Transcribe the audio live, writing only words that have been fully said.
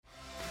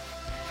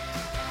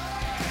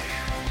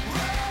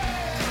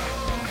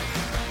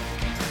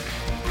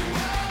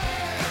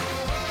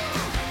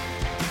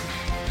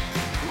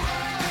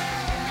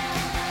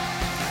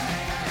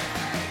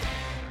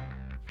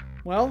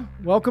Well,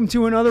 welcome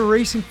to another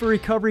Racing for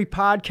Recovery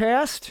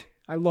podcast.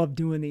 I love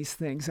doing these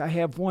things. I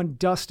have one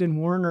Dustin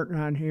Werner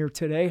on here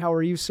today. How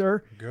are you,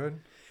 sir? Good.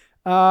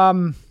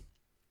 Have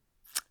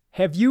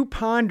you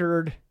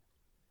pondered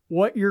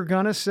what you're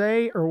going to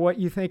say or what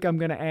you think I'm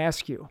going to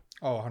ask you?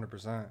 Oh,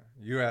 100%.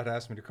 You had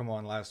asked me to come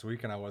on last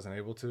week and I wasn't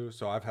able to.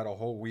 So I've had a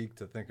whole week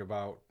to think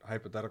about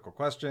hypothetical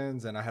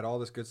questions, and I had all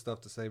this good stuff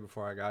to say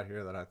before I got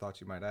here that I thought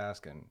you might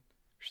ask, and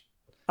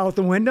Out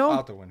the window?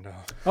 out the window.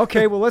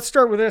 Okay, well, let's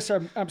start with this.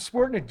 I'm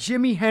sporting a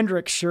Jimi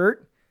Hendrix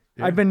shirt.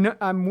 Yeah.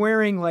 I'm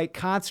wearing like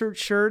concert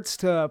shirts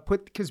to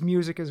put, because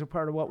music is a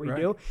part of what we Right.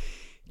 do.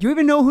 Do you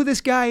even know who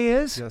this guy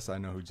is? Yes, I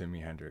know who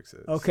Jimi Hendrix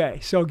is. Okay,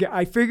 so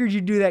I figured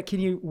you'd do that. Do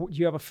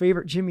you have a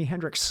favorite Jimi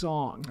Hendrix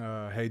song?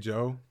 Hey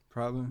Joe,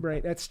 probably.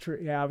 Right, that's true.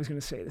 Yeah, I was going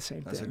to say the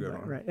same That's thing. a good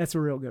but, one. Right, that's a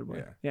real good one.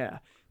 Yeah. Yeah.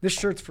 This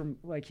shirt's from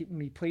like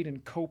when he played in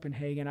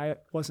Copenhagen. I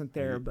wasn't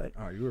there, but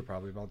Oh, you were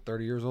probably about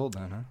 30 years old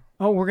then, huh?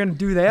 oh, we're going to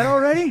do that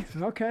already?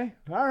 Okay.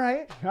 All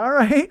right.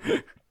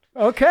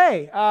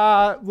 Okay.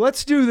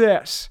 Let's do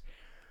this.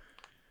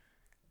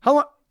 How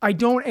long? I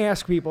don't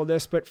ask people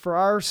this, but for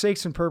our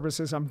sakes and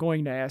purposes, I'm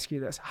going to ask you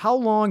this. How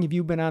long have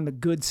you been on the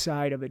good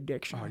side of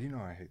addiction? Oh, you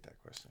know I hate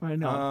that question. I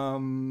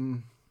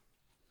know.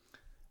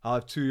 I'll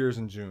have 2 years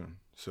in June,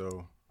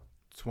 so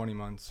 20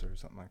 months or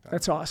something like that.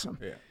 That's awesome.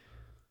 Yeah.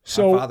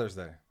 So on Father's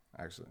Day,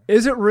 actually.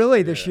 is it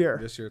really this Yeah, year?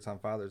 This year it's on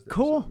Father's Day.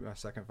 Cool. So my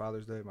second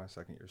Father's Day, my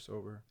second year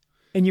sober.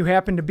 And you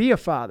happen to be a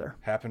father.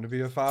 Happen to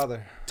be a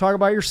father. Talk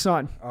about your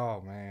son.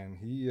 Oh man,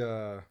 he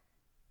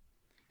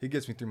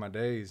gets me through my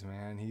days,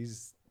 man.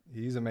 He's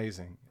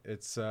amazing.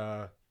 It's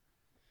well,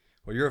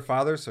 you're a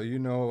father, so you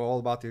know all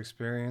about the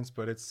experience,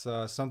 but it's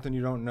something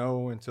you don't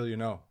know until you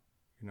know.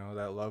 You know,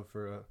 that love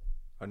for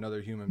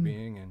another human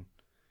being, and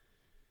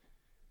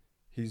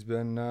he's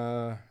been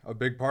a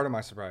big part of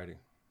my sobriety.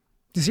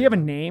 Does he have a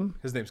name?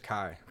 His name's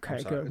Kai. Okay,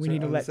 I'm sorry. good. We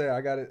need to let. say I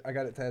got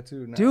it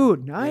tattooed now.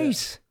 Dude,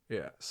 nice.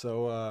 Yeah.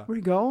 So Where'd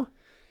he go?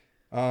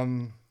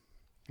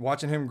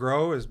 watching him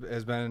grow has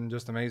been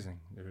just amazing,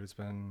 dude. It's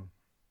been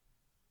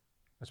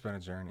a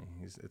journey.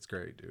 It's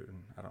great, dude.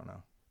 And I don't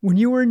know. When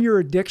you were in your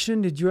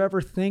addiction, did you ever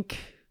think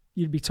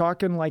you'd be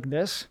talking like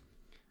this?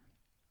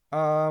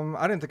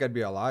 I didn't think I'd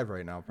be alive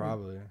right now,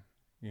 probably.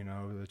 You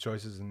know, the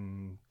choices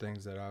and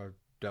things that I've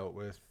dealt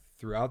with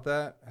throughout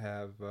that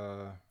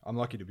I'm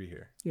lucky to be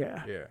here.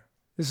 Yeah. Yeah.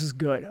 This is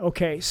good.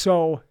 Okay,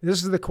 so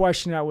this is the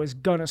question I was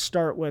going to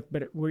start with,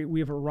 but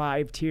we've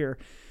arrived here.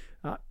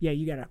 Yeah,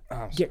 you got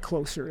to get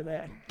closer to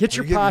that. Get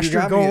your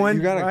posture going.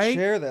 You got a right?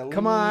 chair that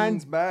Come on,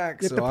 leans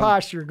back. get so the I'm-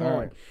 posture going. all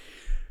right.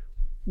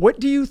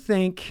 What do you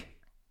think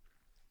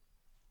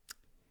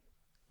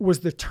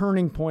was the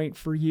turning point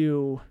for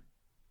you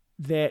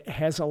that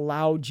has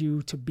allowed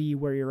you to be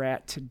where you're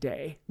at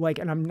today? Like,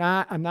 and I'm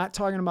not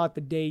talking about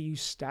the day you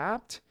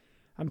stopped.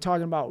 I'm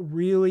talking about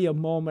really a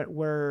moment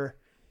where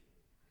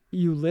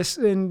you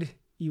listened,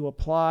 you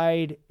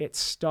applied, it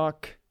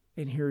stuck,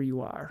 and here you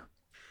are.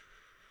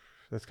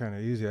 That's kind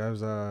of easy. I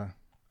was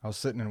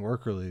sitting in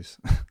work release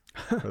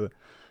for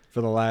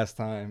the last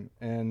time,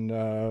 and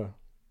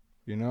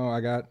you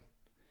know,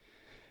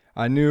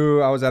 I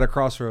knew I was at a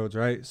crossroads,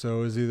 right?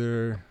 So it was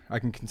either I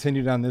can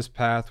continue down this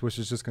path, which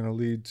is just going to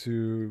lead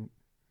to,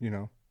 you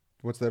know,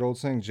 what's that old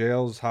saying?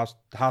 Jails,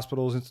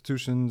 hospitals,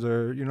 institutions,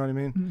 or you know what I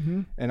mean?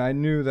 Mm-hmm. And I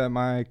knew that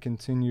my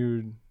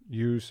continued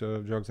use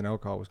of drugs and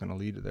alcohol was going to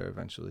lead to there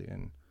eventually.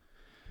 And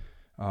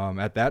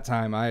at that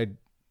time,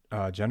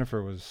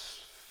 Jennifer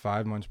was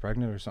 5 months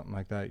pregnant or something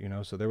like that, you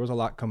know, so there was a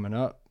lot coming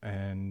up,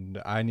 and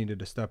I needed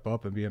to step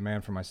up and be a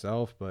man for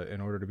myself. But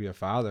in order to be a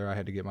father, I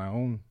had to get my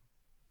own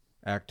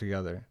act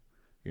together,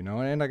 you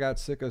know, and I got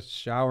sick of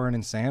showering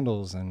in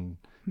sandals and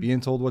being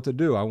told what to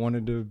do. I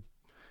wanted to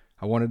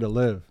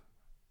live,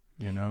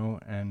 you know,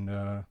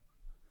 and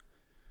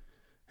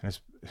it's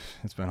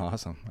been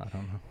awesome. I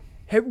don't know.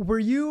 Hey,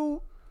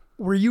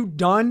 were you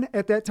done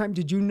at that time?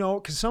 Did you know?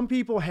 Because some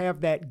people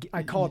have that,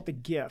 I call it the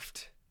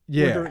gift.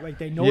 Yeah. Where like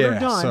they know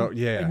they're done, so,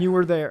 yeah. and you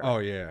were there. Oh,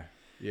 yeah.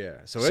 Yeah.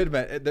 So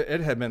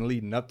it had been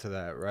leading up to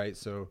that, right?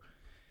 So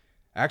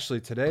actually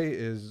today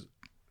is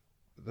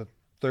the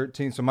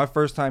 13th. So my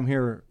first time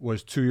here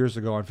was 2 years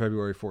ago on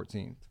February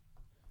 14th.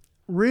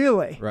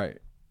 Really? Right.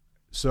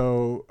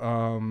 So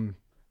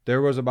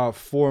there was about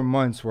 4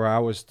 months where I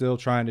was still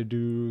trying to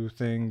do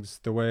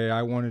things the way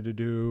I wanted to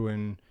do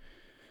and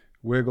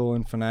wiggle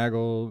and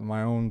finagle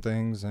my own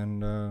things.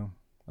 And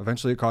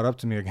eventually it caught up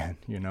to me again,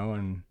 you know,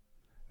 and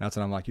that's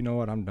when I'm like, you know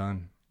what, I'm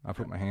done. I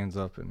put my hands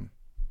up. And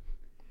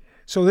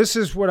so this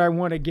is what I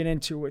want to get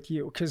into with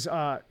you. Because,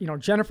 you know,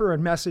 Jennifer had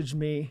messaged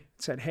me,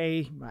 said,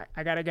 hey,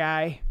 I got a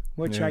guy,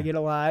 which Yeah. I get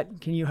a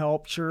lot. Can you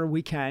help? Sure,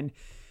 we can.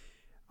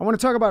 I want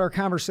to talk about our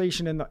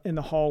conversation in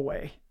the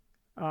hallway.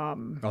 oh,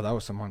 that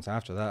was some months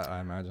after that,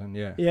 I imagine.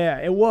 Yeah. Yeah,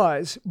 it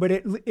was, but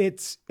it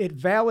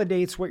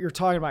validates what you're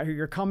talking about here.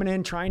 You're coming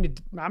in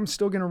I'm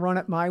still going to run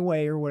it my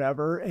way or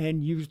whatever,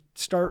 and you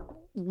start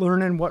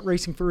learning what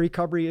Racing for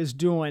Recovery is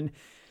doing.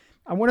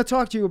 I want to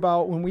talk to you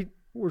about when we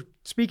were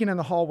speaking in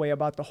the hallway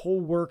about the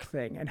whole work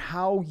thing and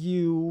how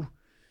you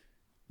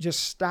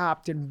just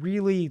stopped and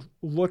really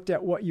looked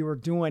at what you were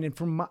doing. And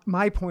from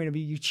my point of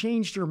view, you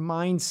changed your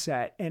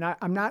mindset. And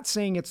I'm not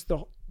saying it's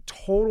the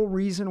total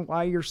reason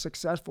why you're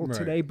successful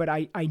today, but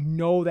I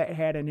know that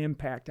had an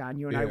impact on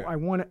you. And I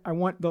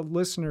want the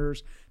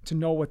listeners to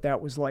know what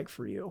that was like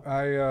for you.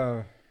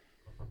 I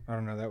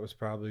don't know. That was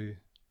probably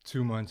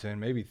 2 months in,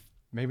 maybe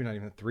not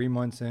even 3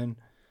 months in.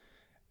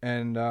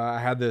 And I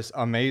had this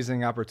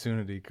amazing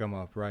opportunity come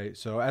up, right?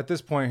 So at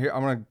this point here,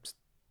 I'm going to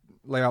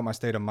lay out my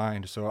state of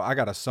mind. So I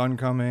got a son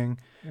coming,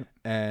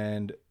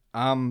 and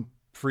I'm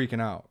freaking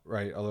out,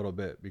 right, a little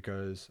bit,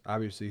 because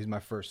obviously he's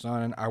my first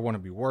son. I want to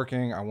be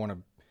working. I want to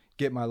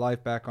get my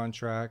life back on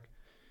track.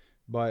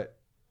 But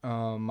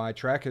my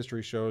track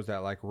history shows that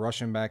like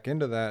rushing back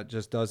into that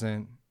just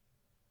doesn't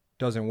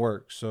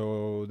work.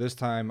 So this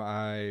time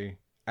I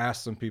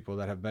asked some people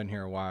that have been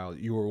here a while.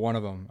 You were one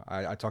of them.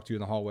 I talked to you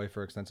in the hallway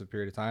for an extensive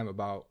period of time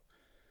about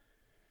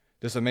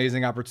this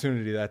amazing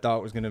opportunity that I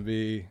thought was going to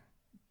be,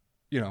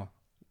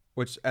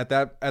 which at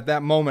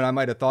that moment I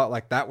might have thought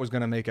like that was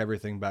going to make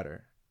everything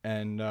better.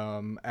 And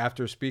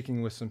after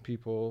speaking with some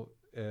people,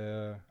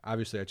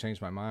 obviously I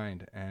changed my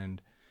mind.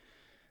 And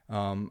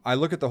I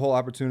look at the whole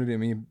opportunity of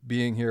me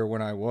being here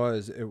when I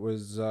was, it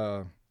was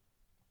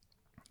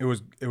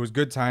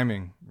good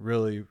timing,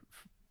 really,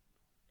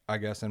 I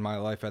guess, in my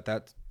life at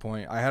that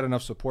point. I had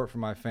enough support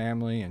from my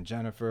family and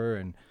Jennifer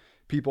and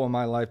people in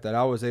my life that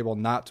I was able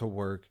not to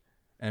work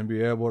and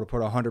be able to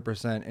put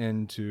 100%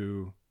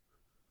 into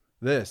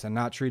this and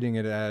not treating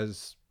it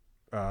as,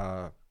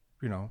 a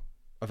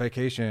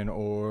vacation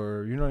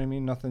or, you know what I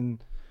mean?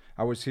 Nothing.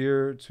 I was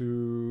here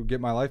to get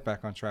my life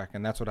back on track.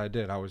 And that's what I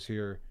did. I was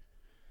here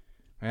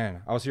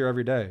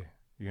every day.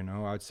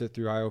 I'd sit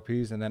through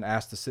IOPs and then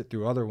ask to sit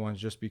through other ones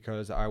just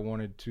because I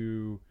wanted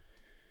to.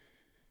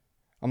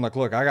 I'm like,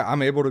 look,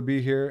 I'm able to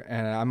be here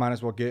and I might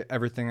as well get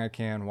everything I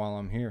can while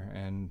I'm here.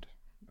 And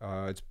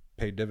it's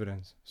paid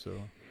dividends.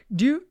 So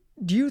do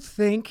you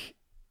think,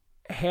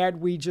 had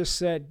we just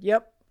said,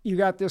 yep, you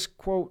got this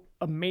quote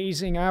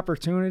amazing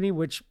opportunity,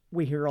 which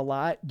we hear a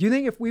lot, do you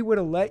think if we would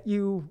have let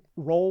you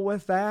roll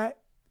with that,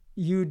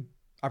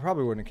 I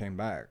probably wouldn't have came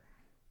back.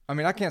 I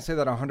mean, I can't say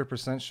that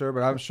 100% sure,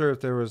 but I'm sure if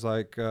there was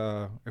like,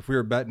 if we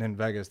were betting in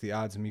Vegas, the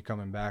odds of me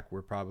coming back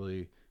were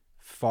probably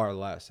far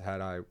less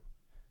had I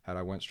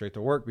went straight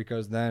to work,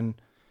 because then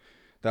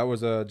that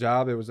was a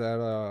job. It was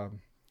at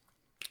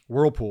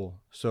Whirlpool.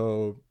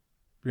 So,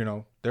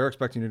 they're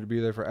expecting you to be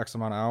there for X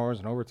amount of hours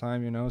and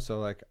overtime, so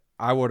like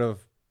I would have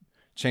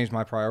changed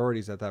my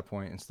priorities at that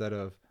point. Instead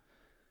of,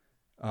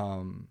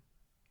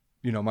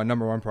 my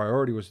number one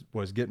priority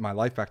was getting my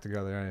life back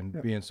together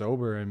and being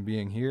sober and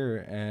being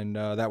here. And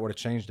that would have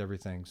changed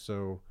everything.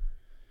 So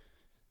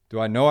do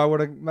I know I would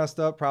have messed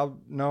up? Probably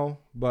no,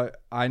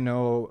 but I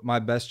know my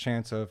best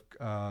chance of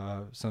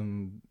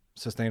some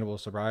sustainable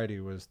sobriety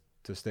was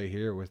to stay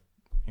here with.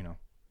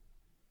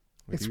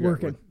 It's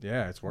working.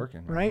 It's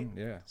working. Right?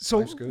 Man. Yeah. So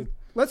life's good.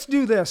 Let's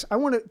do this.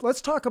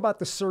 Let's talk about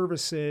the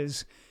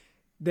services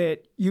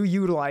that you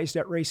utilized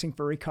at Racing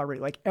for Recovery,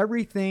 like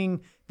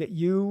everything that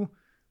you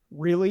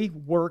really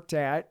worked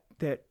at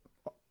that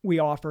we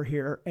offer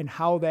here, and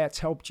how that's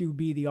helped you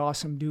be the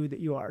awesome dude that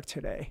you are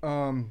today.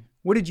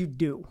 What did you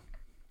do?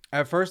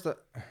 At first,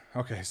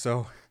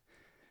 so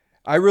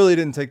I really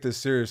didn't take this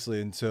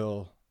seriously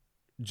until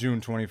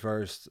June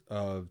 21st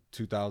of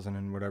 2000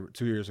 and whatever,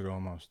 2 years ago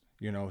almost.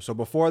 So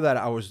before that,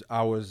 I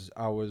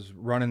was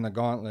running the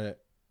gauntlet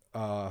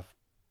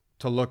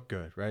to look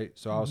good, right?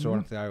 So I was showing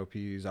up to the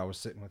IOPs. I was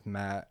sitting with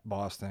Matt,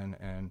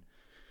 Boston,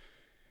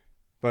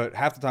 but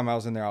half the time I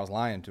was in there, I was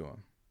lying to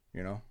him.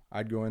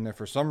 I'd go in there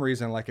for some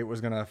reason, like it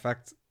was going to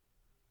affect,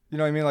 you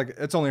know what I mean? Like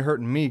it's only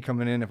hurting me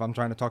coming in if I'm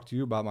trying to talk to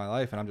you about my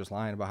life and I'm just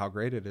lying about how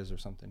great it is or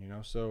something,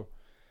 So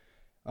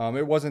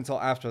it wasn't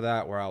until after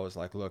that where I was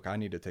like, look, I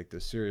need to take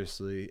this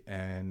seriously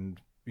and,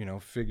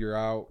 figure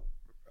out,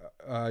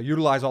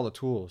 utilize all the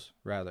tools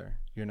rather,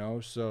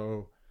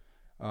 So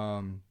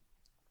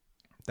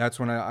that's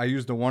when I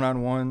used the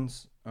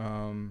one-on-ones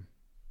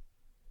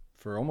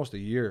for almost a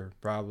year,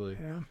 probably.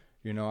 Yeah.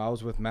 I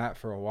was with Matt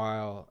for a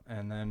while,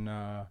 and then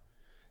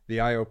the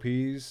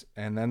IOPs,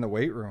 and then the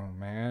weight room,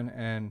 man.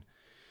 And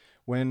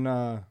when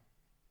I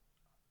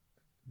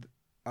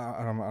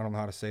don't know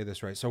how to say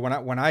this right. So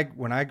when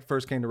I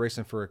first came to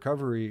Racing for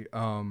Recovery,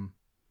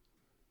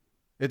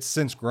 it's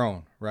since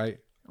grown, right?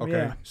 Okay.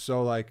 Yeah.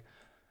 So like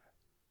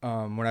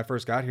when I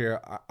first got here,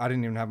 I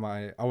didn't even have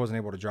I wasn't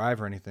able to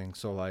drive or anything.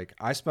 So like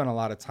I spent a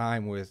lot of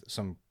time with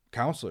some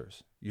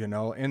counselors,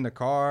 in the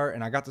car,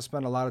 and I got to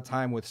spend a lot of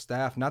time with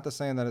staff. Not to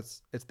saying that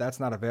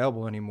that's not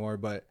available anymore,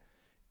 but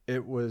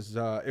it was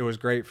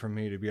great for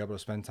me to be able to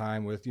spend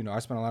time with, I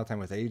spent a lot of time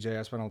with AJ.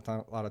 I spent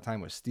a lot of time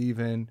with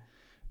Steven.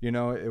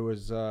 It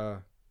was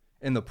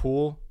in the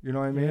pool, you know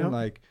what I mean? Yeah.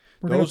 Like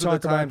Those are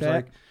the times,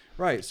 like,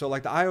 right. So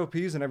like the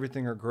IOPs and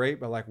everything are great,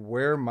 but like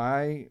where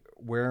I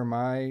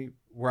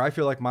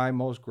feel like my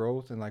most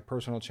growth and like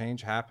personal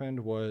change happened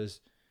was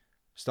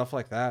stuff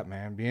like that,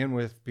 man. Being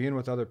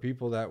with other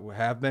people that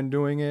have been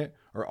doing it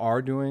or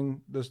are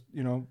doing this,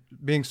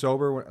 being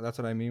sober. That's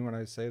what I mean when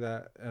I say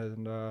that.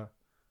 And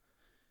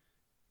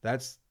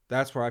that's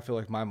where I feel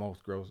like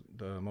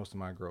the most of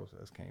my growth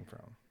has came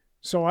from.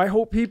 So I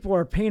hope people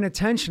are paying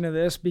attention to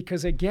this,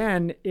 because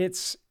again,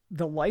 it's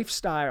the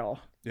lifestyle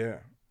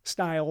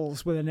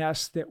styles with an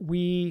S that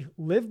we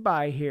live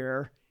by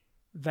here.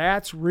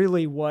 That's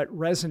really what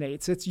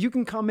resonates. It's, you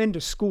can come into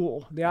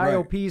school, the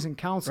IOPs and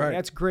counseling. Right.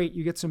 That's great.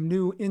 You get some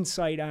new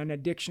insight on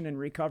addiction and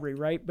recovery,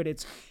 right? But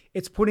it's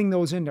putting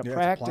those into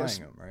practice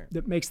them,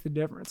 that makes the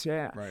difference.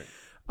 Yeah. Right.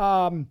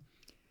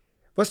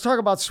 Let's talk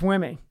about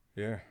swimming.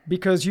 Yeah.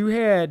 Because you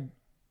had,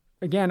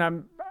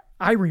 again,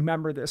 I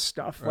remember this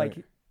stuff. Right.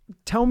 Like,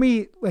 tell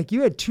me, like,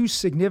 you had 2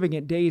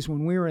 significant days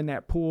when we were in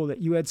that pool that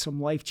you had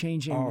some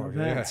life-changing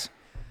events.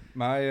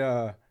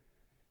 Yeah.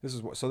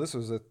 This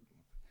was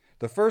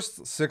the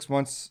first 6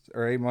 months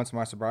or 8 months of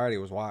my sobriety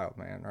was wild,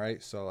 man.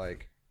 Right. So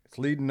like, it's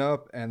leading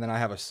up, and then I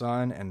have a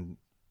son, and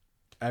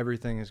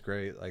everything is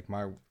great. Like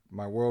my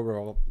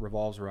world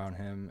revolves around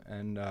him.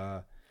 And,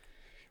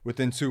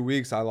 within 2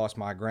 weeks, I lost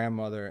my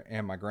grandmother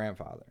and my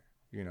grandfather,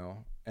 you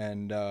know?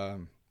 And,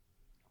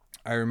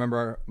 I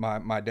remember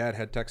my dad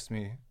had texted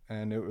me,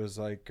 and it was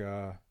like,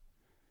 You're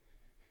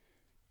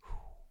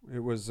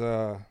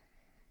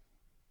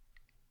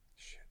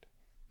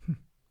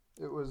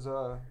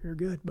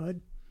good,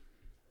 bud.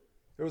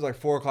 It was like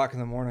 4:00 in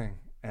the morning,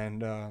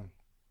 and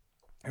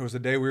it was the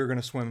day we were going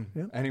to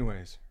swim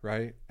anyways,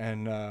 right?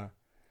 And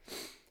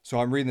so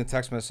I'm reading the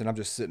text message, and I'm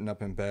just sitting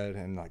up in bed,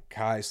 and like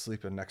Kai's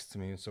sleeping next to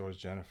me, and so is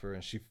Jennifer,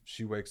 and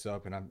she wakes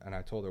up, and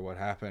I told her what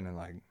happened, and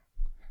like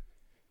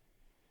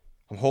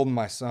I'm holding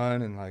my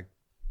son, and like,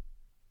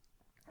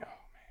 oh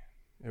man,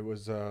 it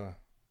was I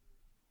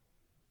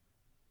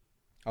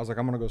was like,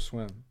 I'm gonna go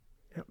swim,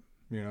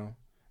 you know,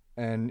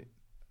 and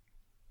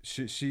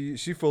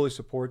she fully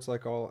supports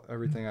like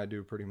everything I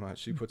do pretty much.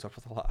 She puts up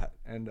with a lot,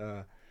 and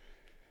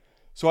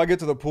so I get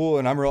to the pool,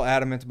 and I'm real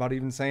adamant about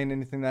even saying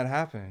anything that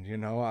happened. You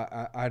know,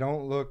 I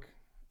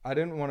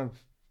didn't want to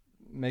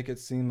make it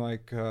seem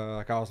like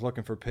I was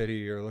looking for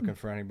pity or looking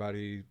for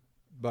anybody,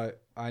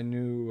 but I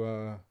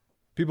knew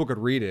people could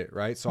read it,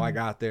 right? So I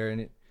got there,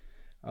 and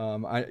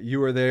you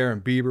were there,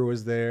 and Bieber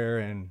was there,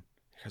 and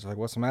he was like,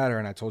 "What's the matter?"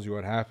 And I told you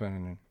what happened,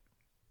 and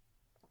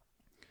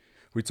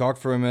we talked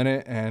for a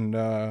minute, and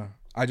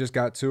I just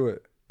got to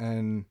it.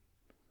 And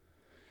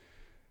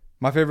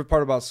my favorite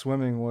part about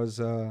swimming was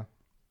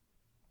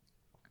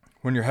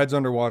when your head's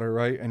underwater,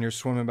 right? And you're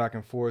swimming back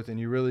and forth, and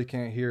you really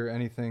can't hear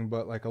anything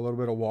but like a little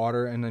bit of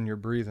water, and then you're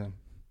breathing,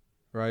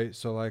 right?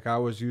 So like I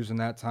was using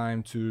that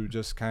time to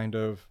just kind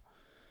of,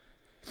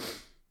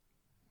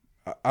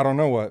 I don't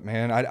know what,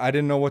 man. I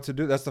didn't know what to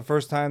do. That's the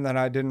first time that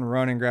I didn't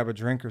run and grab a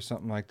drink or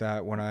something like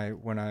that when I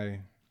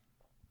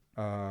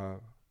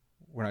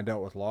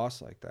dealt with loss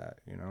like that,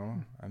 you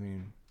know? I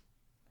mean,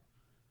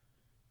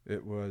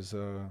 it was,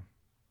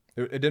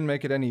 it didn't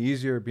make it any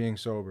easier being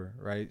sober,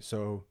 right?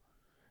 So,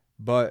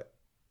 but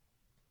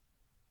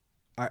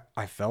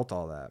I felt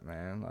all that,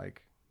 man.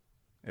 Like,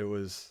 it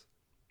was,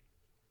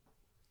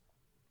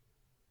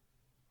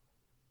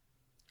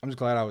 I'm just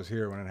glad I was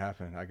here when it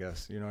happened, I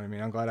guess. You know what I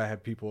mean? I'm glad I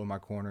had people in my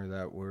corner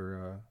that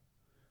were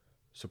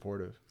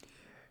supportive.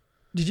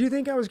 Did you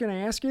think I was going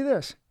to ask you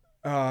this?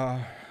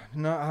 No,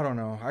 I don't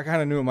know. I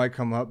kind of knew it might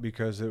come up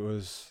because it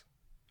was,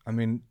 I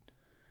mean,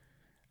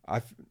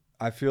 I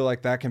feel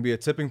like that can be a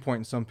tipping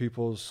point in some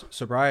people's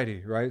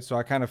sobriety, right? So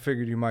I kind of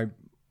figured you might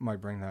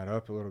bring that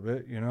up a little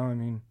bit, you know? I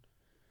mean,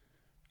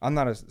 I'm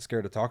not as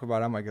scared to talk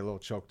about it. I might get a little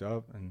choked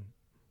up. And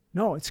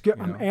no, it's good.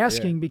 I'm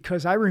asking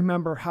because I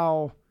remember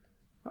how,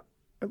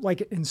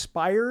 like,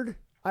 inspired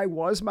I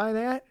was by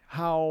that,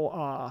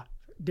 how,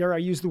 dare I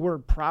use the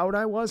word proud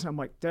I was. And I'm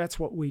like, that's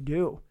what we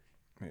do.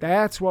 Yeah.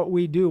 That's what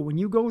we do. When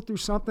you go through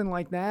something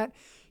like that,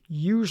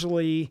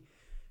 usually,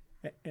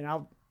 and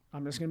I'm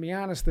just going to be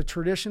honest, the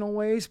traditional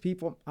ways,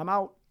 people, I'm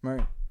out.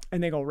 Right.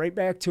 And they go right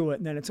back to it.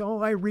 And then it's,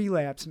 oh, I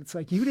relapsed. And it's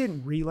like, you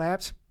didn't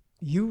relapse.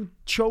 You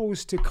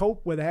chose to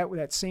cope with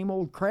that same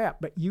old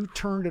crap, but you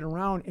turned it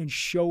around and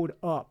showed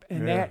up.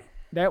 And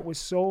that was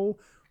so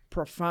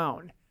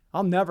profound.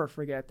 I'll never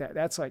forget that.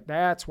 That's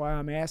why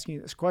I'm asking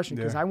you this question,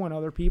 because I want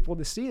other people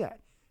to see that,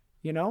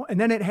 you know?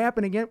 And then it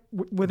happened again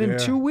within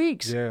 2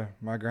 weeks. Yeah.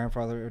 My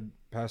grandfather had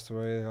passed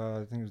away,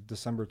 I think it was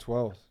December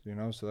 12th, you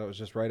know? So that was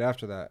just right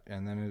after that.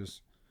 And then it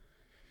was,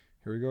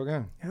 here we go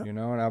again, you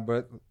know? And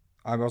but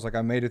I was like,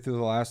 I made it through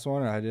the last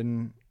one, and I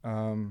didn't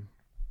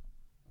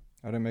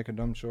make a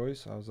dumb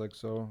choice. I was like,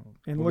 so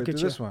and look at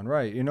this one,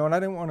 right? You know, and I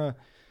didn't want to.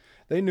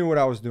 They knew what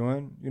I was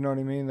doing. You know what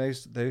I mean? They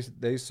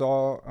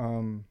saw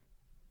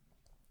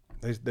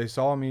they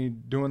saw me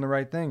doing the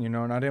right thing. You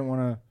know, and I didn't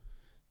want to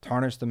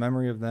tarnish the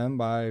memory of them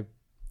by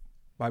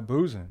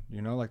boozing.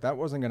 You know, like that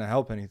wasn't gonna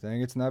help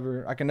anything. I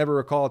can never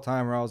recall a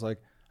time where I was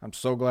like, I'm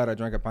so glad I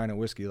drank a pint of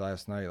whiskey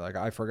last night. Like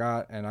I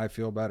forgot and I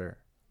feel better.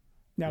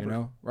 Never. You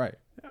know, right?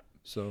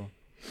 So,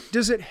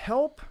 does it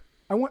help?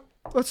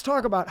 Let's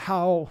talk about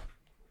how,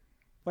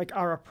 like,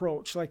 our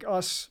approach, like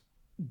us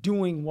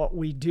doing what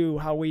we do,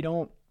 how we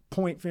don't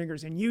point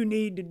fingers and you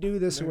need to do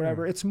this or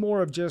whatever. It's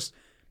more of just,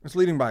 it's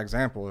leading by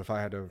example. If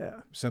I had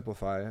to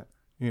simplify it,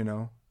 you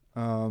know,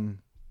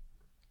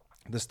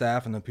 the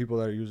staff and the people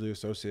that are usually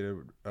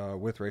associated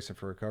with Racing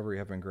for Recovery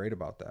have been great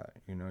about that.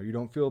 You know, you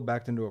don't feel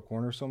backed into a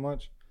corner so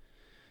much.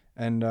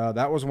 And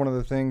that was one of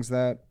the things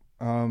that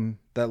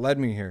led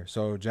me here.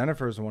 So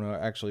Jennifer's the one who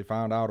actually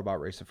found out about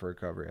Racing for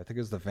Recovery. I think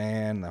it's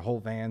the whole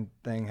van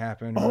thing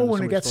happened. Oh,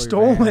 when it got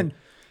stolen.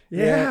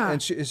 Yeah.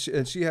 And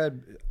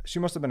she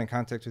must have been in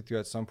contact with you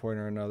at some point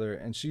or another,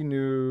 and she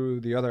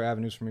knew the other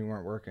avenues for me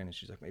weren't working, and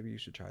she's like, maybe you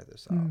should try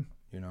this out,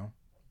 you know?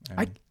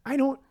 And I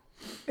don't,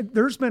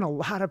 there's been a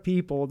lot of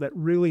people that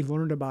really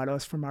learned about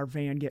us from our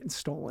van getting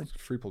stolen. it's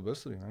free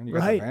publicity, man. You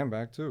got the van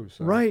back too.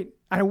 So. Right.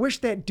 I wish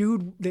that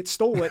dude that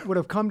stole it would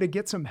have come to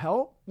get some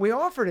help. We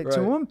offered it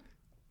to him,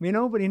 you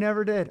know, but he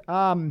never did.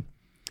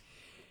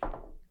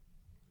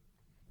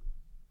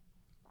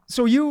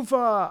 So you've,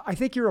 I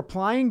think you're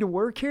applying to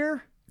work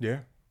here. Yeah.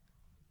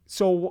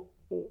 So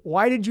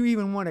why did you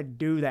even want to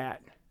do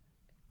that?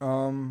 I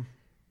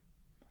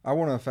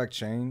want to affect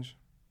change,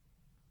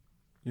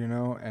 you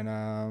know,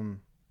 and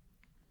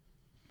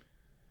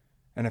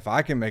if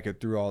I can make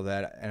it through all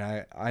that,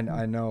 and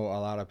I know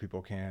a lot of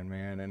people can,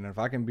 man, and if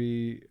I can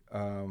be,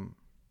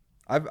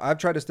 I've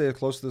tried to stay as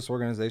close to this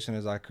organization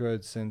as I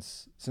could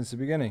since the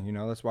beginning, you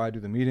know. That's why I do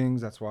the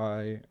meetings. That's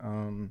why,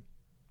 you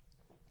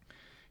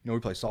know, we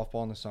play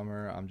softball in the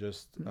summer. I'm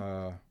just,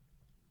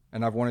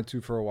 and I've wanted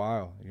to for a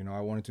while. You know, I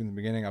wanted to in the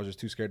beginning. I was just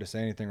too scared to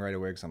say anything right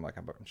away because I'm like,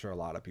 I'm sure a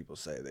lot of people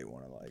say they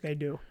want to, like. They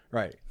do.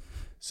 Right.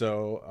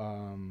 So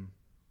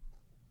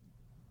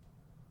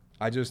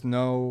I just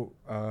know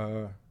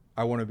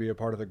I want to be a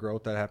part of the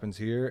growth that happens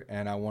here,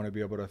 and I want to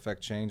be able to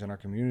affect change in our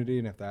community.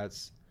 And if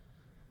that's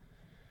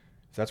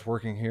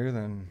working here,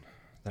 then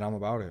I'm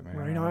about it, man.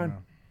 Right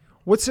on.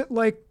 What's it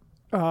like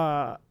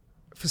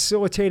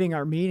facilitating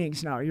our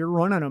meetings now? You're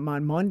running them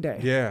on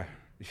Monday. Yeah.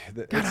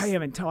 God, I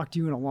haven't talked to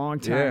you in a long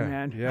time,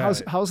 man. Yeah.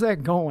 How's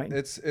that going?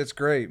 It's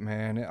great,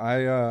 man.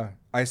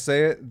 I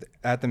say it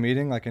at the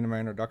meeting, like in my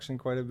introduction,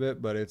 quite a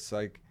bit, but it's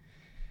like,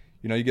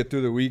 you know, you get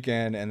through the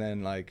weekend, and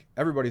then like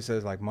everybody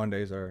says like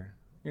Mondays are,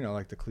 you know,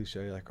 like the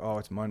cliche, like, oh,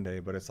 it's Monday,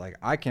 but it's like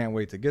I can't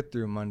wait to get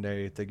through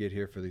Monday to get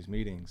here for these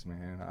meetings,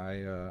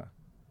 man.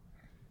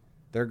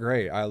 They're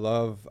great. I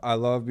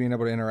love being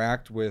able to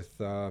interact with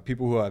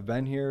people who have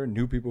been here,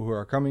 new people who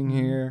are coming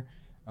here.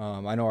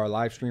 I know our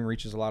live stream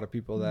reaches a lot of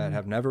people that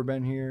have never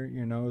been here,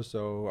 you know,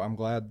 so I'm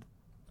glad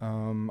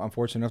I'm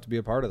fortunate enough to be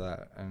a part of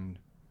that. And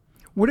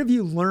what have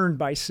you learned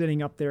by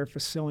sitting up there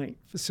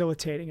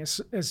facilitating?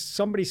 Has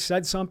somebody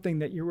said something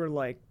that you were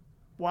like,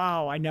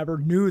 wow, I never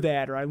knew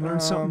that, or I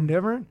learned something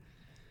different?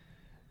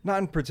 Not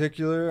in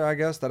particular, I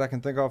guess, that I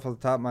can think off the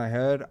top of my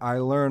head. I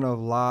learn a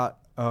lot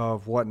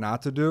of what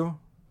not to do,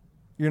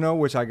 you know,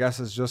 which I guess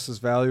is just as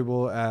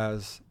valuable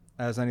as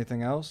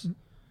anything else.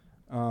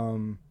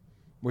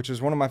 Which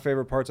is one of my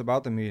favorite parts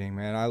about the meeting,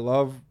 man. I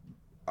love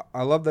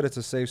that it's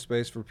a safe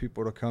space for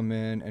people to come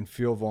in and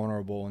feel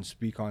vulnerable and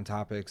speak on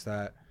topics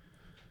that,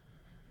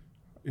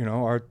 you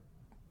know,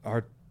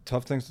 are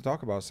tough things to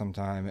talk about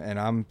sometime. And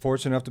I'm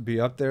fortunate enough to be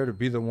up there, to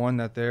be the one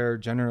that they're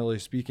generally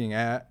speaking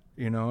at,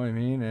 you know what I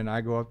mean? And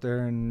I go up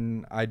there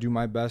and I do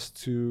my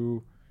best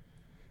to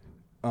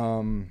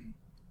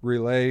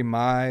relay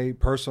my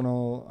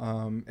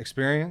personal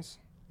experience,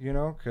 you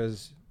know,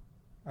 because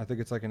I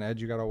think it's like an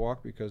edge you got to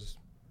walk, because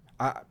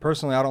I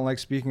don't like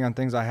speaking on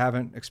things I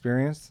haven't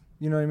experienced.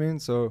 You know what I mean?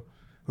 So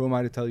who am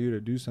I to tell you to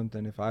do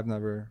something if I've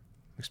never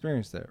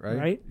experienced it, right?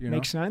 Right. You know?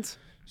 Makes sense.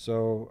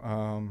 So,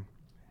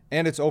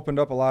 and it's opened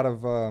up a lot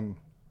of,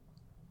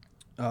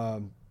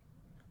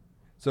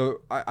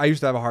 so I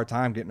used to have a hard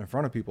time getting in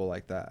front of people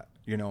like that,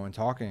 you know, and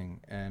talking.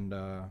 And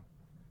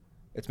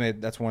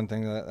that's one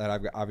thing that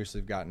I've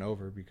obviously gotten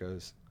over,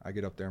 because I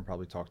get up there and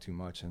probably talk too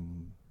much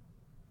and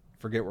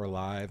forget we're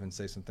live and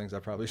say some things I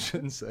probably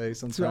shouldn't say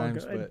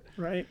sometimes. But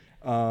right.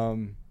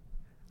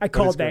 I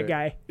called that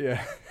guy.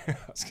 Yeah.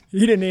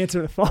 He didn't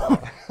answer the phone,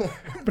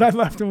 but I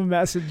left him a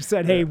message and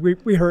said, hey,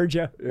 we heard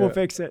you. We'll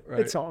fix it. Right.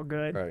 It's all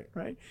good.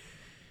 Right.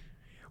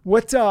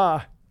 What's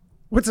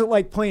it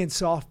like playing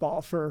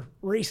softball for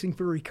Racing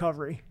for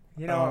Recovery?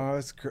 You know,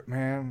 it's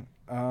man.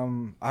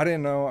 I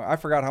didn't know. I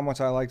forgot how much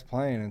I liked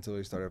playing until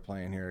we started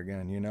playing here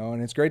again, you know,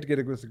 and it's great to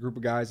get with a group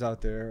of guys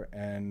out there.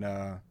 And,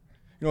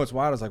 you know, what's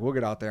wild is like, we'll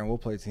get out there and we'll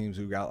play teams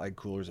who got like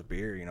coolers of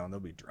beer, you know, and they'll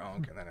be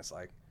drunk. And then it's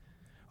like,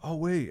 oh,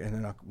 wait. And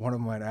then one of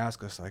them might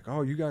ask us like,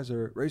 oh, you guys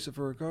are Racing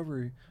for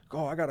Recovery.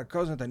 Oh, I got a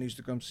cousin that needs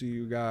to come see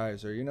you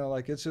guys. Or, you know,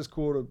 like, it's just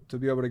cool to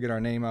be able to get our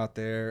name out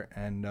there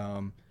and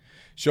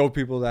show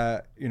people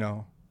that, you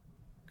know,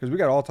 because we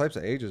got all types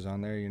of ages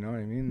on there, you know what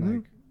I mean?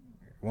 Like,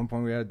 at one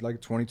point we had like a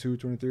 22,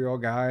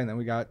 23-year-old guy, and then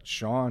we got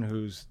Sean,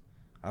 who's,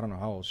 I don't know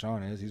how old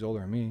Sean is. He's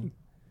older than me,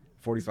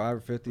 45 or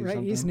 50 or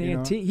something. He's an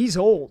antique. He's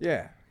old.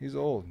 Yeah, he's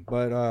old.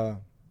 But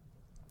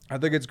I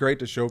think it's great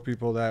to show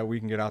people that we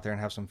can get out there and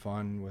have some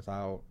fun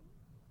without,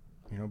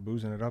 you know,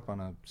 boozing it up on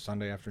a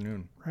Sunday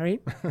afternoon.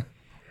 Right.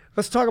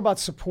 Let's talk about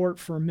support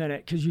for a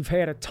minute, because you've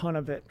had a ton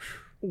of it.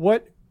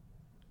 What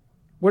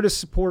does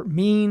support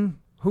mean?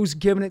 Who's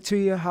giving it to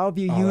you? How have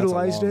you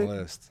utilized it? That's a long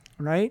list.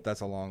 Right?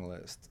 That's a long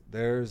list.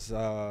 There's,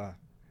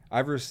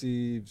 I've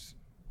received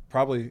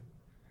probably,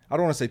 I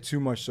don't want to say too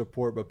much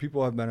support, but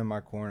people have been in my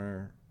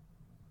corner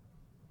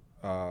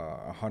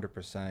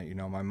 100%. You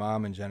know, my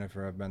mom and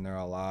Jennifer have been there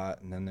a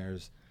lot. And then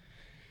there's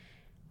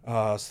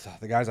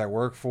the guys I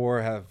work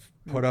for have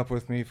put up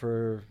with me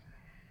for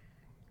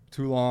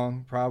too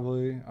long,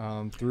 probably,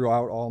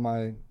 throughout all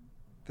my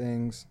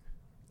things.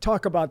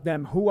 Talk about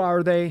them. Who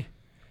are they?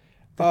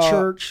 The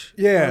church?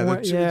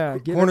 Yeah,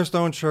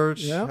 Cornerstone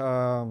Church.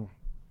 Yeah.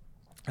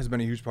 Has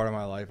been a huge part of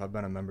my life. I've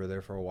been a member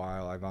there for a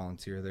while. I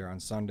volunteer there on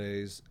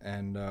Sundays.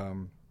 And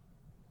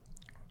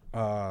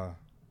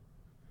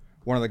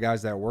one of the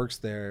guys that works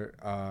there,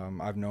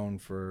 I've known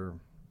for,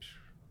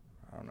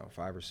 I don't know,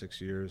 5 or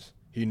 6 years.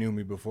 He knew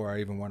me before I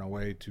even went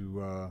away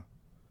to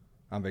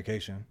on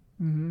vacation,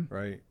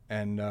 right?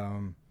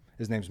 And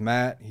his name's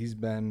Matt. He's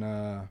been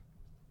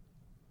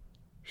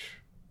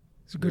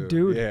he's a good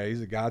dude. Yeah,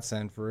 he's a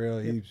godsend for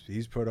real. Yeah.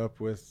 He's put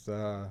up with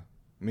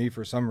me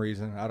for some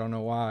reason. I don't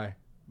know why,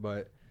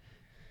 but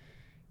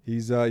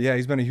he's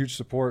been a huge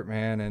support,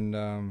 man.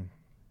 And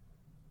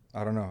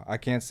I don't know. I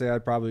can't say I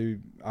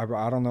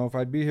don't know if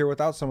I'd be here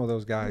without some of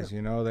those guys. Yeah.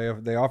 You know,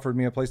 they offered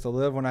me a place to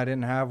live when I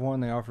didn't have one.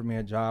 They offered me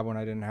a job when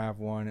I didn't have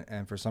one,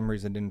 and for some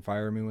reason didn't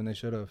fire me when they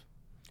should have.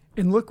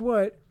 And look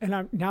what.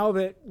 And now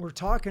that we're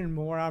talking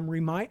more, I'm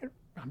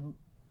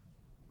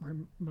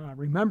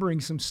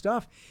remembering some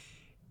stuff.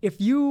 If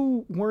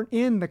you weren't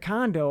in the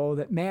condo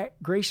that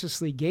Matt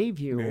graciously gave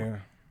you,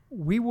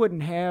 we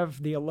wouldn't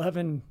have the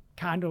 11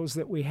 condos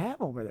that we have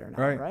over there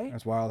now, right?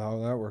 That's wild how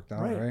that worked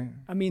out, right?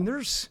 I mean,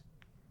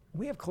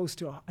 we have close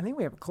to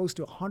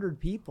 100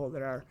 people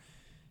that are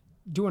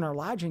doing our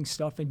lodging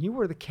stuff, and you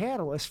were the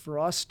catalyst for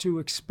us to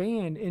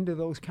expand into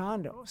those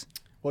condos.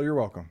 Well, you're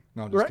welcome.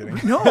 No, I'm just kidding.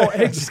 No,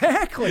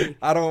 exactly.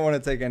 I don't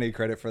want to take any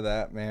credit for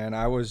that, man.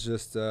 I was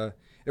just, it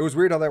was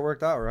weird how that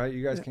worked out, right?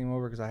 You guys came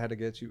over because I had to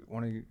get you,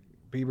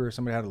 Bieber,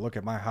 somebody had to look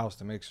at my house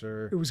to make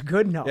sure it was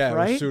good enough,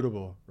 right? It was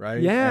suitable,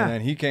 right? Yeah. And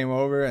then he came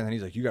over, and then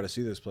he's like, you got to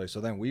see this place.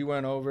 So then we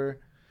went over,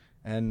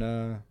 and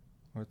a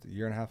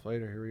year and a half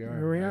later, here we are.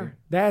 Here we are.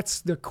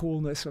 That's the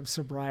coolness of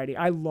sobriety.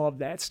 I love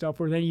that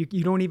stuff where then you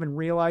don't even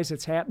realize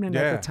it's happening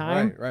at the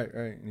time. Right.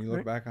 And you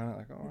look back on it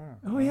like, oh, wow.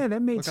 Oh, yeah,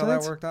 that made sense. Look how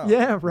that worked out.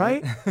 Yeah,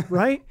 right,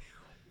 right.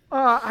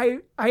 I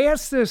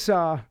asked this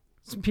some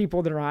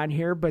people that are on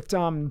here, but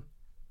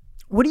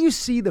what do you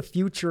see the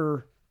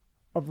future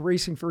of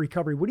Racing for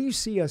Recovery? What do you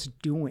see us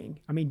doing?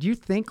 I mean, do you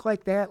think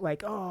like that?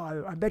 Like,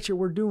 oh, I bet you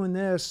we're doing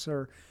this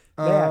or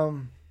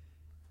that.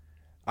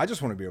 I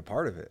just want to be a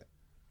part of it.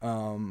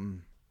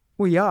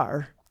 We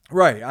are.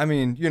 Right. I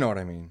mean, you know what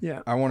I mean.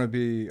 Yeah. I want to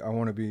be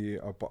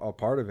a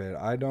part of it.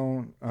 I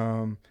don't,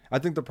 I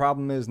think the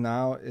problem is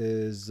now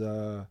is,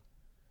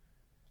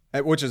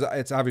 which is,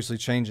 it's obviously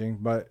changing,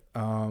 but,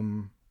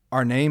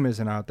 our name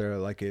isn't out there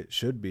like it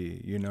should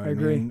be, you know what I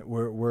mean?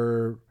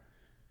 We're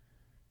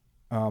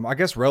I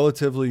guess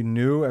relatively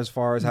new as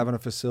far as having a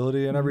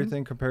facility and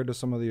everything compared to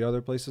some of the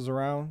other places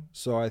around.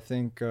 So I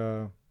think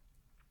that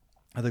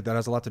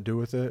has a lot to do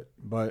with it,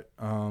 but,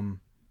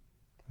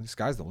 the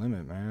sky's the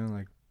limit, man.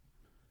 Like,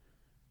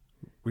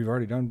 we've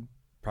already done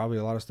probably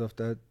a lot of stuff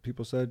that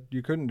people said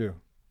you couldn't do.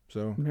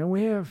 So no,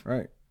 we have.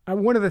 Right.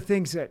 One of the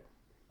things that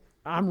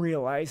I'm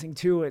realizing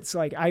too, it's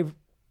like I'm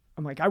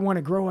like I want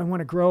to grow,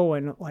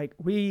 and like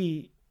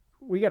we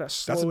got to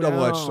slow down. That's a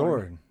double-edged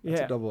sword.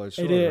 That's a double-edged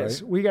sword. It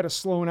is. Right? We got to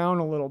slow down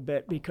a little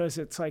bit because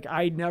it's like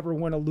I never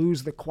want to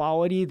lose the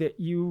quality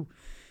that you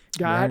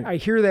got. Right. I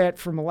hear that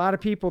from a lot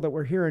of people that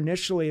were here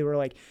initially. Were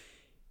like,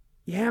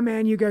 yeah,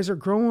 man, you guys are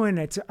growing.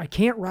 I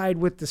can't ride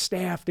with the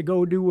staff to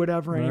go do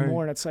whatever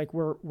anymore. And it's like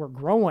we're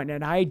growing,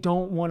 and I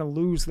don't want to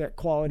lose that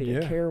quality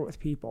of care with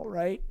people,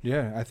 right?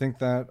 Yeah, I think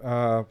that.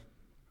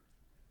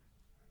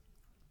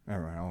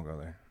 Never mind, I won't go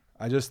there.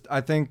 I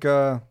think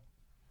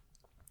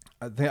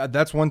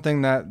that's one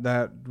thing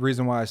that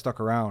reason why I stuck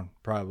around.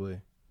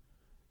 Probably,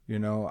 you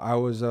know, I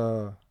was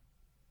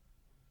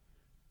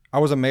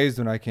amazed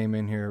when I came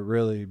in here,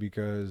 really,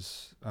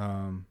 because.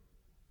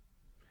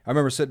 I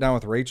remember sitting down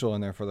with Rachel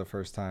in there for the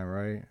first time,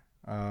 right?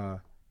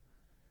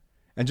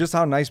 And just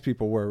how nice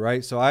people were,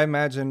 right? So I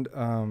imagined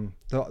all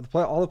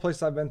the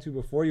places I've been to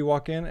before, you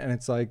walk in and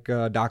it's like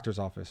a doctor's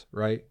office,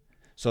 right?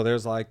 So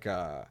there's like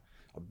a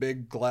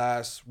big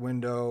glass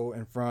window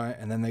in front,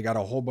 and then they got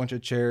a whole bunch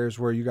of chairs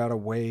where you got to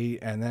wait,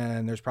 and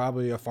then there's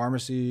probably a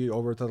pharmacy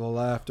over to the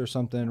left or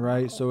something,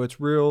 right? So it's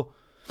real.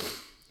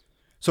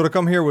 So to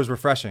come here was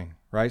refreshing,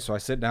 right? So I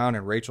sit down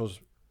and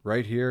Rachel's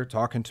right here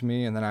talking to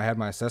me, and then I had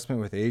my assessment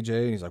with AJ,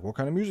 and he's like, what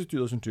kind of music do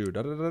you listen to?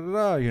 Da, da, da, da,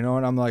 da. You know,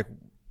 and I'm like,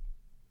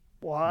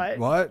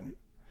 what?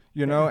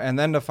 You know, and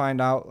then to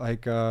find out,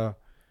 like, you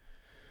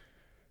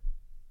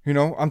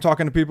know, I'm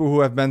talking to people who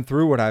have been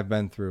through what I've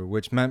been through,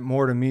 which meant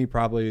more to me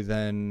probably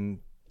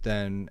than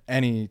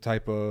any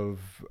type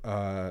of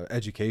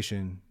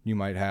education you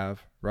might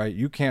have, right?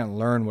 You can't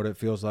learn what it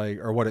feels like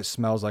or what it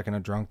smells like in a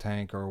drunk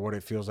tank or what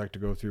it feels like to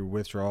go through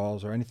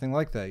withdrawals or anything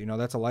like that. You know,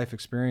 that's a life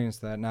experience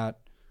that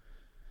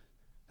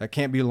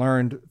can't be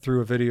learned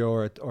through a video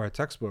or a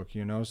textbook,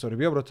 you know? So to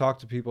be able to talk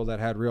to people that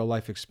had real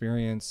life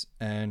experience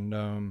and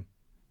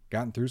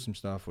gotten through some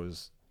stuff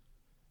was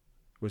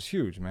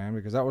huge, man,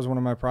 because that was one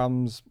of my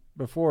problems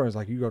before. Is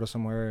like you go to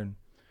somewhere and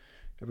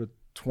you have a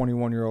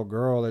 21-year-old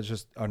girl that's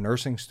just a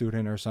nursing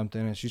student or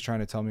something, and she's trying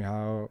to tell me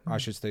how I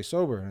should stay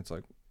sober, and it's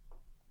like,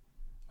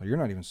 well, you're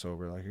not even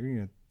sober. Like, you're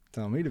gonna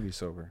tell me to be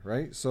sober,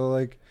 right? So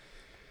like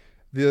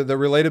the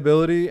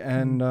relatability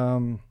and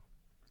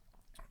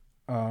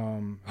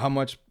how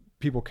much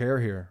people care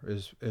here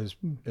is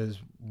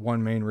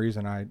one main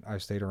reason I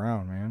stayed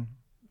around, man.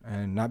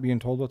 And not being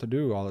told what to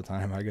do all the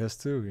time, I guess,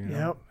 too. You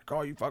know? Yep. Like,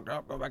 oh, you fucked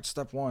up. Go back to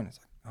step one. It's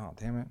like, oh,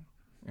 damn it.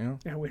 You know?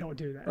 Yeah, we don't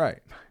do that. Right.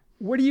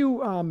 What do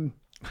you,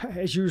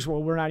 as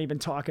usual, we're not even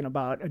talking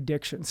about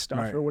addiction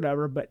stuff or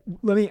whatever, but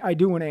I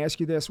do want to ask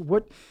you this.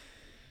 What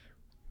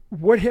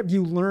have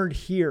you learned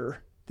here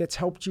that's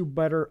helped you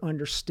better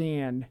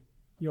understand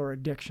your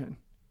addiction,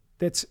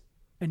 that's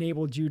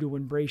enabled you to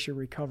embrace your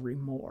recovery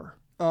more?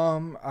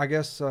 I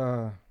guess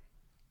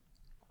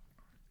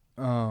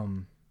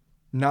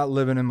not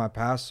living in my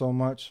past so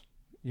much,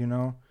 you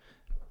know.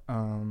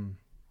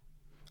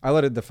 I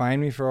let it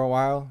define me for a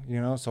while,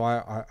 you know, so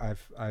I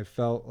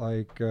felt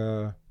like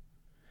I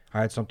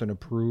had something to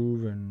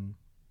prove, and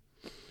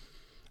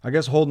I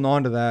guess holding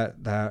on to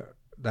that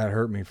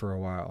hurt me for a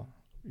while,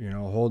 you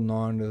know, holding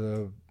on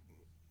to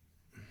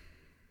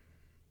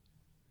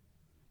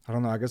I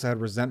don't know, I guess I had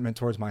resentment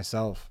towards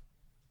myself,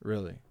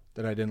 really,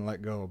 that I didn't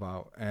let go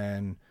about,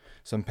 and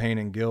some pain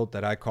and guilt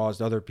that I caused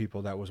other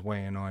people that was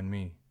weighing on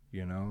me,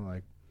 you know,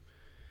 like,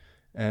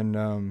 and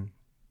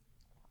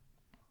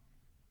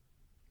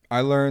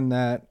I learned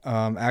that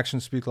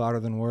actions speak louder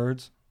than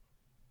words,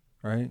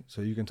 right?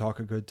 So you can talk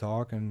a good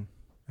talk, and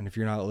if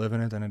you're not living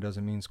it, then it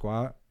doesn't mean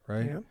squat,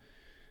 right? Yep.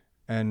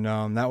 And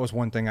that was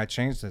one thing I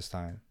changed this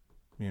time,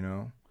 you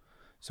know.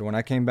 So when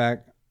I came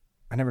back,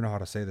 I never know how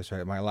to say this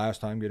right. My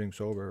last time getting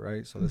sober,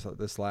 right? So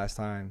this last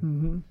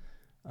time,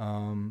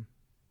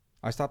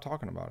 I stopped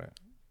talking about it.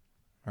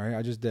 All right,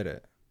 I just did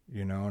it,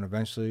 you know, and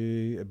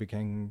eventually it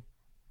became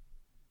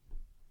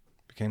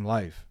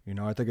life. You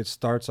know, I think it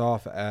starts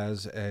off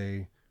as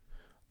a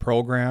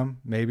program,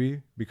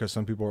 maybe because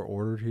some people are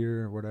ordered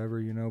here or whatever,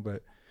 you know,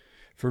 but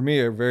for me,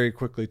 it very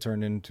quickly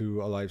turned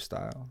into a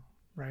lifestyle.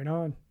 Right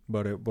on.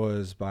 But it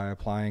was by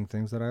applying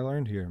things that I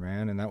learned here,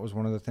 man, and that was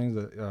one of the things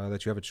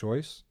that you have a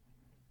choice.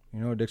 You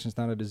know, addiction's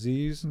not a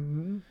disease.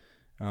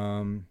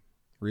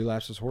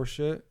 Relapse is horse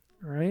shit.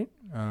 Right.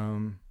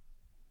 And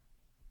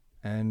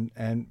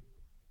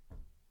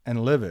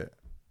live it,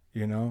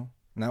 you know.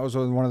 And that was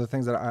one of the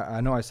things that I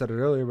know I said it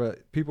earlier,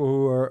 but people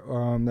who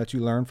are that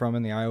you learn from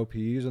in the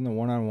IOPs and the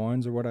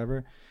one-on-ones or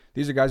whatever,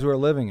 these are guys who are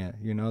living it,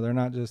 you know. They're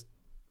not just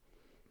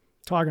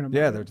talking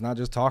about they're not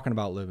just talking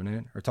about living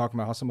it or talking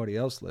about how somebody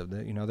else lived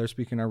it, you know. They're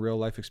speaking our real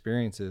life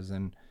experiences,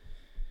 and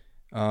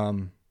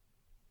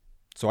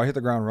so I hit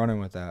the ground running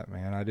with that,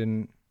 man. I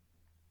didn't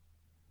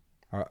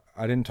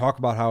talk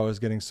about how I was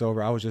getting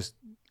sober. I was just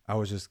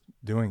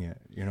doing it,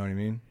 you know what I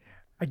mean?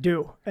 I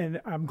do.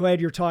 And I'm glad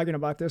you're talking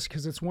about this,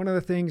 because it's one of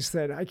the things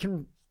that I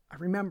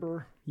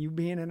remember you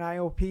being an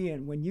IOP,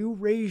 and when you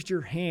raised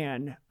your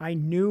hand, I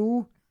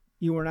knew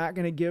you were not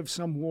going to give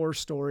some war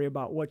story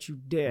about what you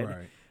did.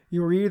 Right.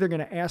 You were either going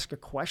to ask a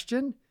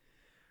question,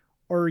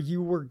 or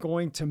you were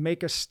going to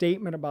make a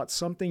statement about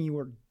something you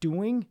were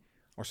doing.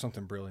 Or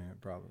something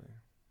brilliant, probably.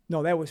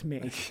 No, that was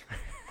me.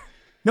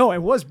 No,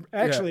 it was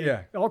actually,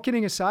 yeah. All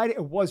kidding aside,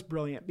 it was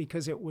brilliant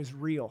because it was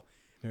real.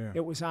 Yeah.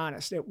 It was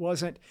honest. It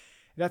wasn't.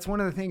 That's one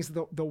of the things,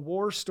 the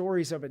war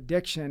stories of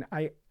addiction.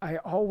 I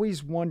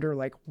always wonder,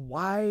 like,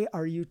 why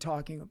are you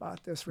talking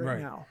about this right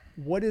now?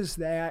 What is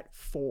that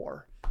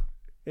for?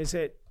 Is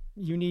it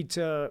you need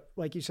to,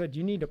 like you said,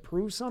 you need to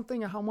prove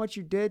something of how much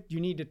you did?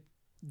 You need to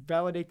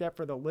validate that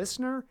for the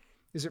listener?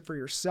 Is it for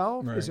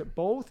yourself? Right. Is it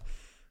both?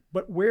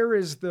 But where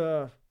is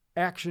the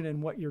action in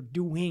what you're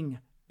doing?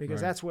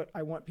 Because that's what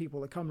I want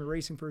people to come to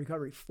Racing for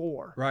Recovery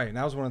for. Right. And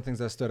that was one of the things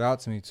that stood out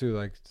to me too.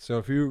 Like, so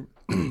if you've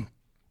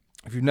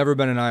never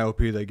been an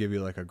IOP, they give you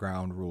like a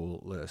ground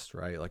rule list,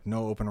 right? Like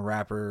no open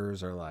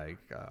wrappers, or like,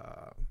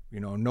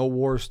 no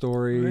war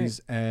stories,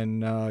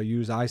 and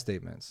use I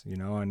statements, you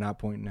know, and not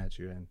pointing at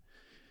you. And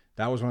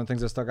that was one of the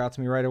things that stuck out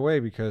to me right away,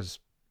 because,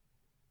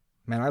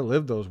 man, I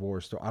lived those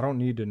war stories. I don't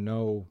need to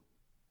know,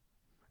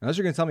 unless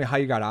you're going to tell me how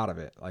you got out of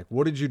it. Like,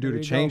 what did you do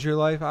to change your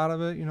life out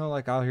of it? You know,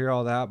 like, I'll hear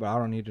all that, but I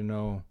don't need to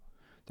know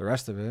the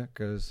rest of it,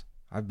 because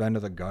I've been to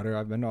the gutter.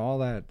 I've been to all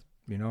that.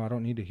 You know, I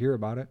don't need to hear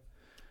about it.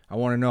 I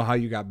want to know how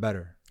you got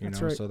better, you know?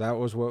 Right. So that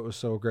was what was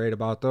so great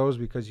about those,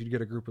 because you'd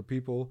get a group of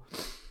people,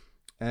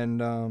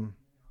 and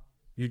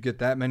you'd get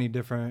that many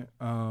different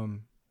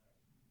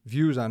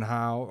views on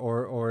how,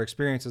 or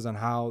experiences on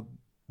how,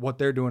 what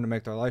they're doing to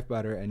make their life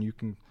better. And you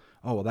can,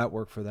 oh, well, that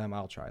worked for them.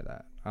 I'll try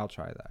that.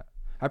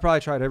 I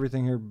probably tried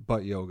everything here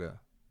but yoga.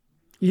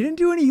 You didn't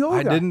do any yoga?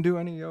 I didn't do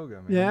any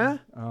yoga, man. Yeah?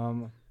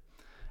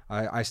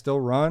 I still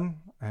run,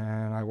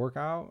 and I work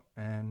out,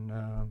 and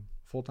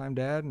full-time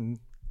dad, and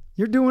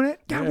you're doing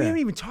it? God, we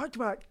haven't even talked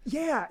about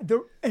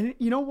and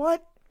you know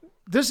what?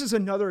 This is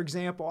another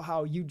example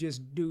how you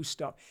just do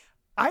stuff.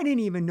 I didn't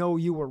even know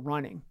you were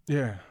running.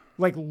 Yeah.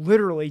 Like,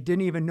 literally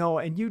didn't even know.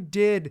 And you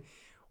did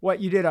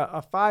you did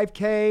a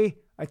 5K,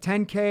 a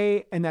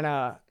 10K, and then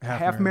a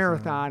half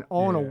marathon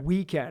all in a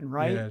weekend,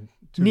 right? Yeah,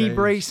 Knee days.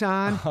 brace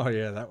on. Oh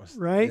yeah, that was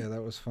right. Yeah,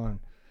 that was fun.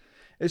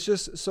 It's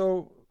just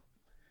so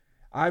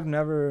that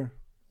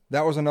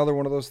was another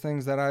one of those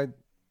things that I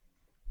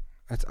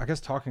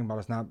guess talking about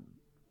is not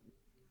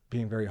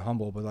being very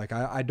humble, but like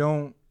I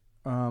don't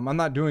I'm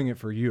not doing it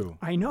for you.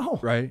 I know.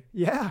 Right?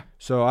 Yeah.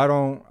 So I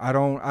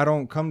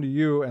don't come to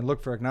you and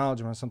look for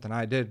acknowledgement on something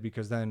I did,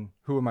 because then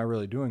who am I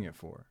really doing it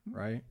for?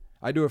 Right?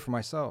 I do it for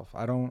myself.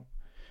 I don't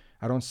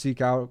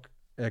seek out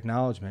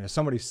acknowledgement. If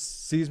somebody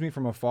sees me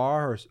from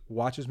afar or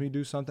watches me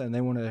do something and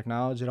they want to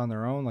acknowledge it on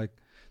their own, like,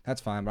 that's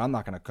fine. But I'm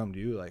not going to come to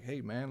you like,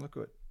 hey man,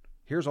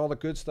 here's all the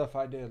good stuff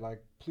I did.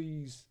 Like,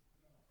 please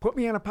put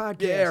me on a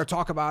podcast. Yeah, or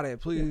talk about it,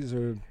 please,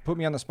 or put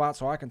me on the spot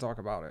so I can talk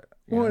about it.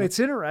 Well, and it's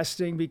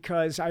interesting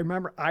because I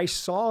remember I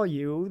saw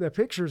the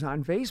pictures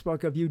on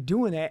Facebook of you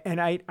doing that, and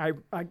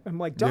I'm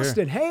like,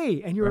 Dustin,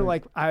 hey, and you were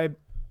like, I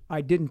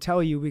didn't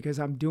tell you because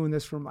I'm doing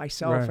this for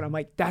myself, and I'm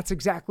like, that's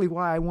exactly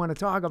why I want to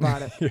talk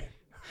about it,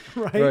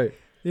 right?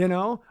 You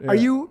know, are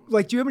you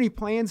like, do you have any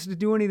plans to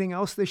do anything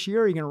else this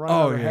year? Are you going to run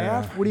another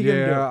half? What are you going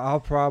to do? Yeah, I'll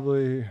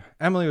probably.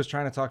 Emily was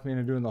trying to talk me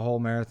into doing the whole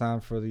marathon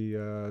for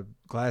the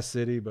Glass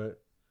City, but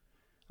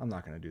I'm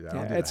not going to do that.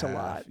 Yeah, I'll do it's the a half.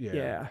 lot.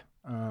 Yeah.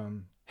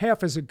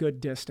 Half is a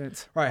good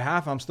distance. Right.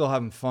 Half, I'm still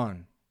having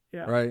fun.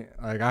 Yeah. Right.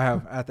 Like I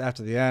have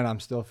after the end, I'm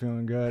still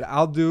feeling good.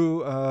 I'll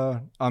do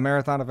a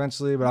marathon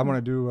eventually, but I'm going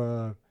to do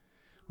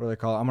what do they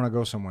call it? I'm going to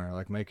go somewhere,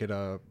 like make it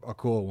a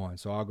cool one.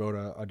 So I'll go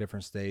to a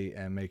different state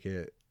and make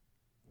it,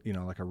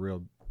 like a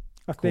real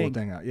cool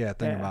thing. Yeah.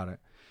 Thing about it.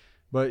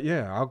 But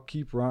yeah,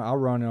 I'll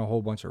run a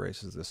whole bunch of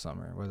races this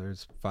summer, whether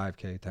it's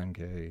 5K,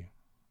 10K.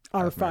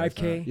 Or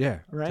 5K. Yeah.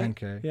 Right.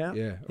 10K. Yeah.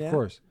 Yeah. Of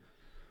course.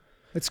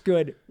 That's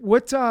good.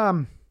 What, do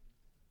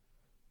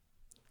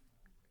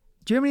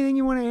you have anything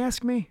you want to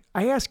ask me?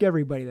 I ask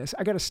everybody this.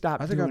 I got to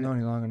stop. I think I've known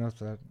you long enough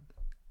that,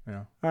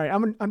 All right.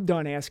 I'm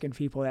done asking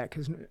people that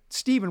because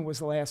Steven was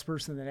the last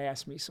person that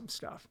asked me some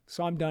stuff.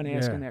 So I'm done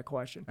asking that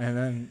question. And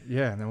then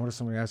what if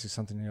somebody asks you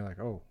something and you're like,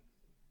 oh,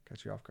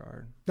 catch you off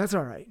guard? That's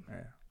all right.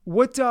 Yeah.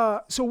 What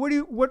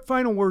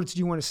final words do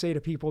you want to say to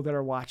people that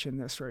are watching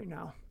this right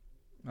now?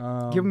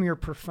 Give them your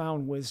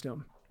profound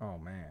wisdom. Oh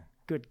man.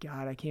 Good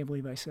God, I can't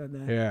believe I said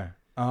that. Yeah.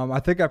 I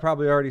think I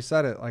probably already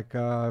said it. Like,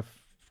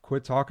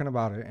 quit talking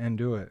about it and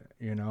do it.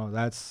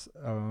 That's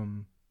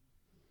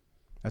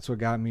what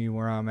got me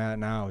where I'm at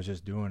now, is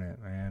just doing it,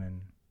 man,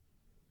 and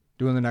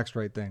doing the next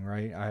right thing.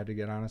 Right. I had to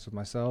get honest with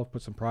myself,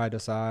 put some pride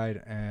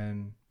aside,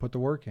 and put the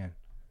work in.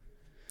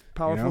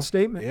 Powerful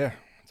statement. Yeah.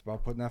 It's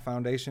about putting that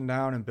foundation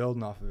down and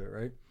building off of it.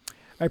 Right.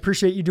 I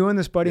appreciate you doing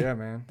this, buddy. Yeah,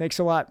 man. Thanks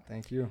a lot.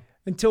 Thank you.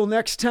 Until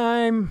next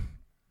time,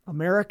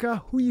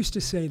 America. Who used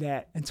to say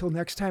that? Until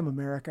next time,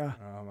 America.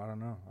 I don't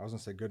know. I was going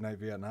to say good night,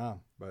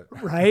 Vietnam, but.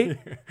 Right?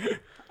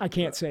 I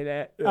can't say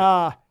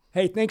that.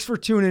 Hey, thanks for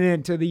tuning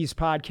in to these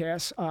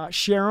podcasts.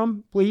 Share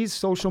them, please.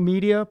 Social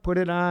media. Put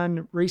it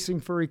on Racing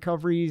for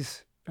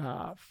Recovery's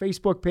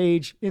Facebook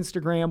page,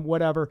 Instagram,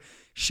 whatever.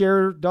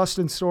 Share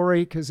Dustin's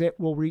story because it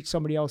will reach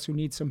somebody else who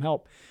needs some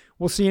help.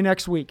 We'll see you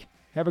next week.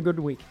 Have a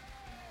good week.